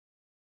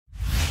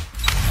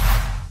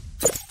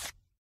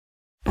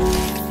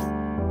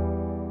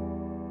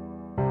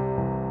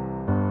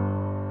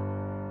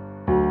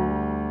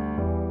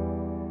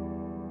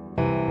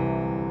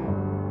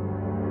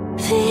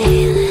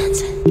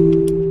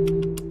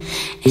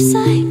It's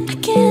like I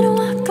can't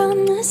walk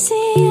on the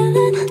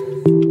ceiling.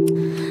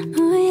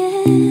 Oh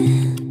yeah,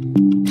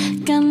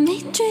 got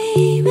me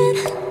dreaming,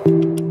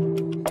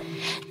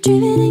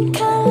 dreaming in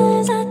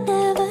colors I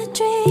never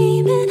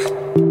dreamed in.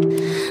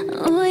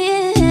 Oh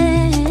yeah,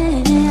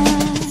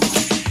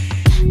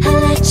 I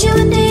let you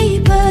in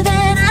deeper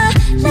than I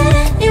let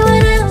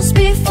anyone else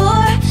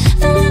before.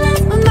 Fell in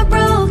love with my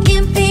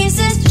broken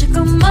pieces, took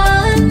them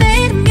all and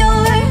made them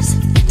yours.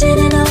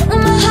 Didn't know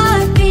what my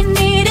heartbeat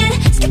needed,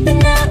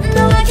 skipping out,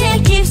 no I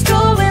can't keep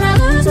score. When I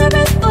lose my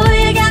breath, boy,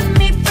 you got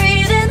me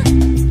breathing.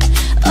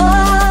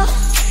 Oh,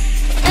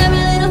 every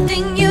little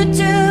thing you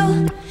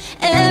do,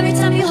 every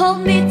time you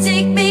hold me,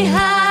 take me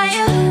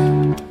higher,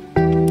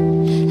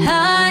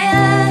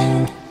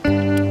 higher.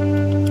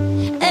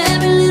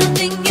 Every little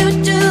thing you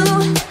do,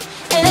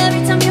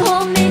 every time you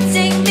hold me,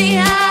 take me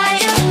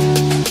higher,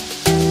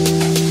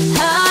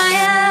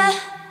 higher.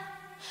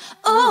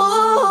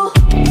 Oh,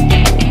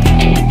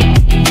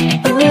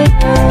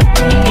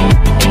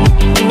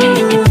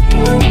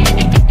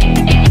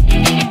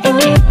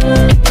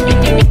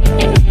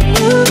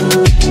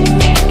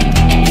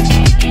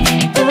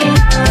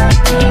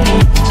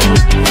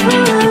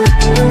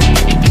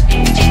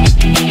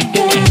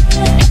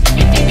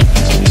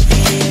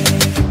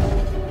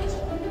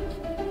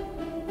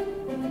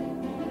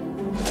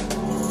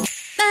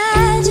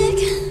 magic.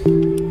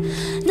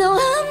 No,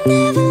 I'm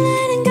never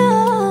letting go.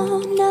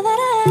 Now that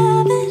I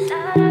have it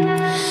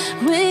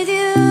with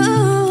you.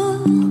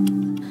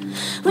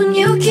 When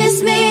you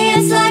kiss me,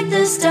 it's like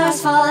the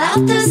stars fall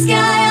out the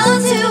sky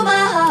onto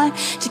my heart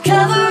to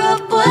cover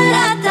up what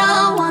I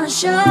don't wanna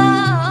show.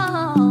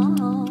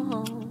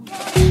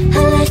 I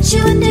let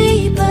you in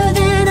deeper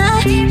than I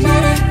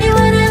let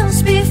anyone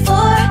else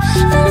before.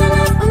 Fell in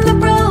love with my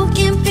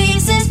broken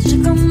pieces,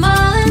 took them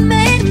all and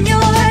made them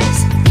yours.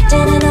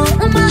 Didn't know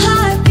what my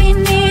heartbeat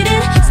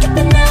needed,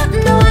 skipping out,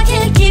 no I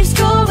can't keep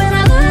score. When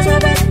I lose my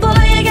breath,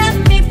 boy, you got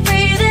me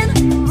breathing.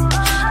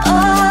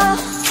 Oh,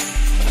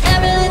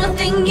 every little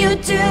thing you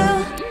do,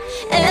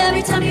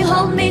 every time you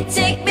hold me,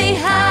 take me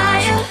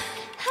higher,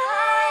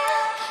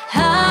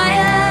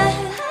 higher.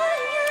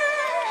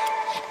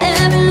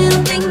 Every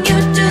little thing you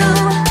do,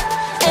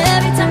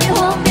 every time you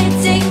hold me,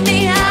 take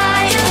me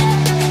higher,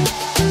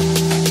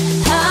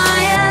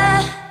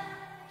 higher.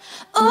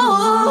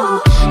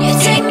 Oh, you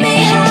take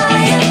me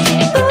higher,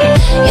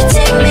 you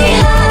take me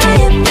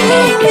higher,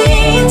 baby,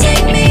 you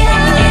take me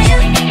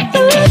higher,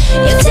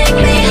 you take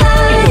me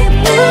higher,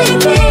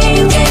 baby,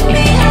 you take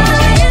me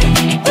higher,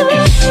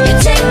 you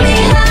take me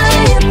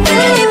higher,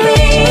 baby,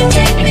 you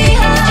take me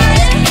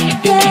higher,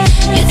 yeah,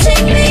 you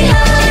take me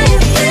higher,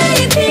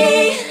 baby.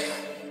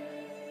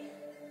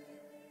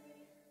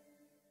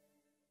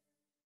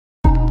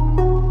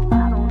 I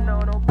don't know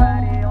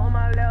nobody on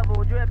my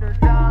level, dripping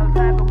stars,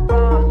 type of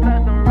bras,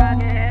 plus I'm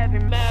rocking heavy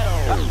metal.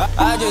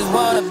 I just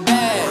want a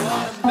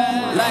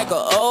bag, like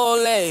an old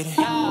lady.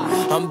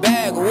 I'm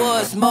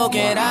backwoods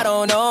smoking, I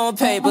don't own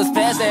papers,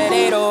 pass that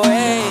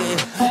 808.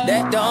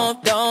 That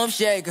don't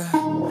shake her.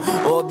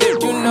 Oh,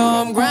 bitch, you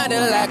know I'm grinding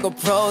like a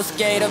pro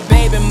skater.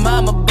 Baby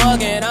mama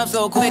bugging, I'm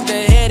so quick to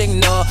hit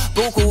ignore.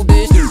 Buku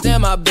bitches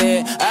in my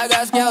bed, I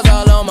got scales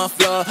all on my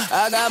floor.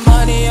 I got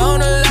money on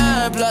the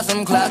line, plus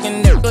I'm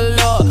clocking it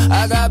galore.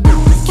 I got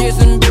bitches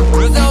kissing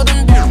bitches, all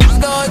them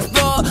bitches go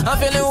explore. I'm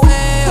feeling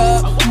way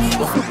up,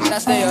 I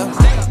stay up.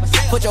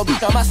 Put your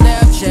bitch on my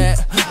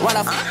Snapchat while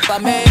I I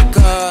make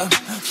her.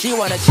 She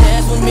want a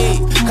chance with me,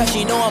 cause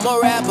she know I'm a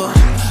rapper.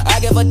 I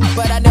give a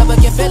but I never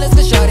get feelings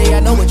to shorty, I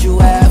know what you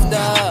after.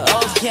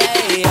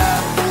 Okay,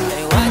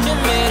 they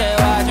watching me, they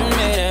watching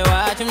me, they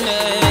watching me.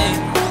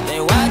 They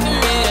watching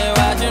me, they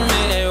watching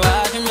me, they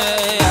watching me.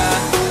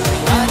 They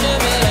watching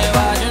me, they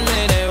watching me,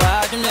 they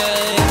watching me.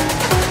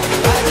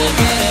 They watching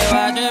me, they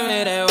watching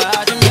me, they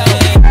watching me.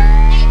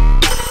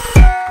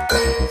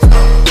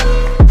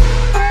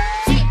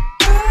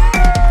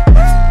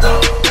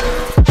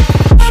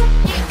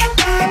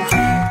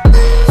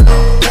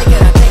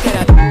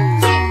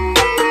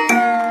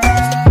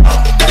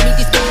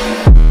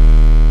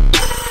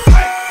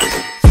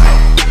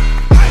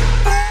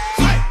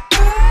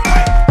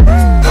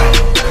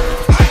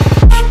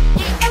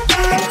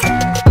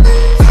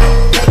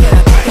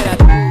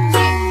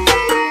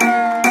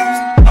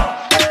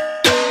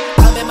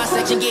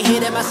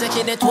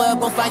 At 12,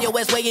 gon' find your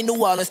ass way in New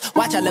Orleans.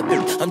 Watch I look,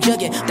 I'm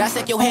jugging.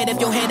 Dissect your hand if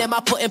your hand am I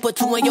putting. Put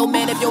two in your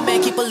man if your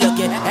man keep a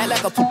looking. Act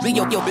like a poopy,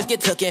 yo bitch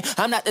get tookin'.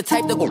 I'm not the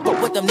type to go fuck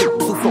with them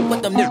niggas who fuck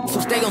with them niggas who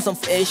stay on some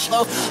fish.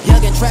 Oh,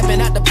 young and trapping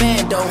out the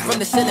bando, from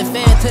the ceiling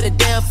fan to the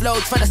damn floor,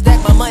 trying to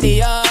stack my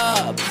money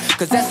up,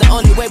 cause that's the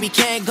only way we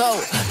can go.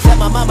 Tell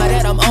my mama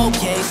that I'm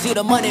okay. See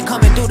the money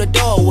coming through the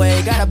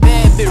doorway. Got a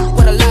bad bitch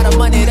with a lot of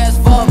money, that's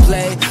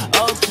foreplay.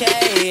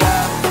 Okay,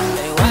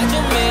 they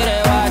watching me,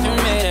 they watching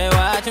me, they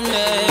watching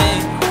me.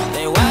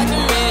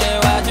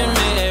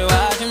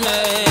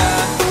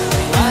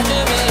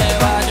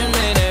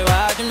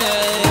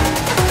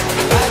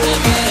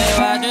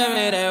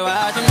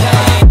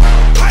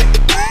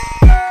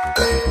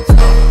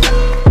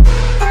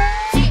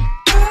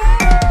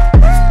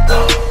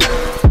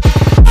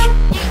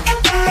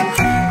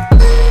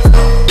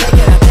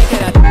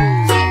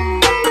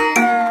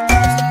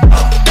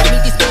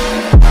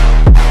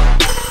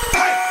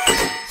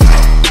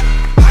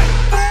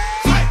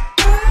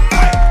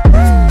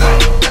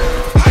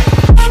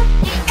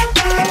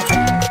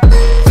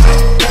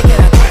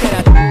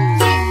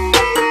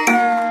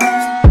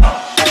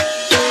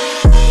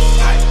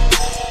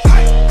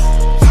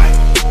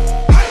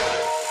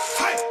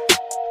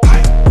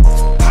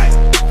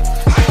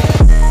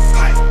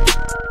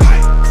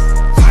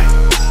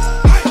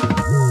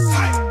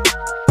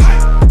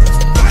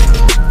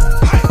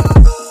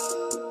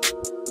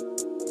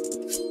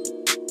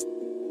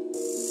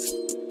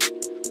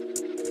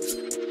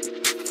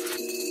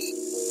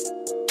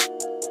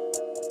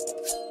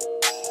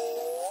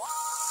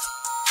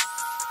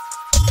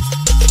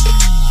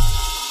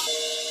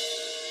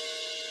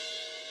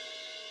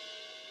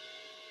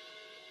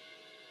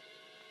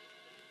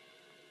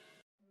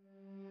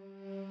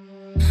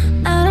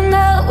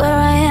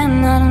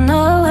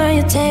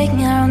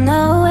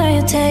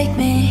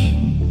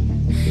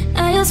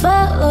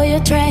 know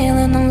you're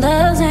trailing the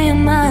loves in your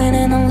mind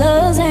and the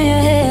loves in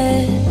your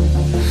head.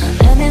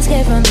 Let me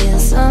escape from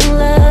this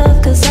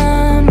unlove, cause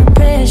I'm a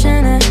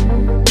prisoner.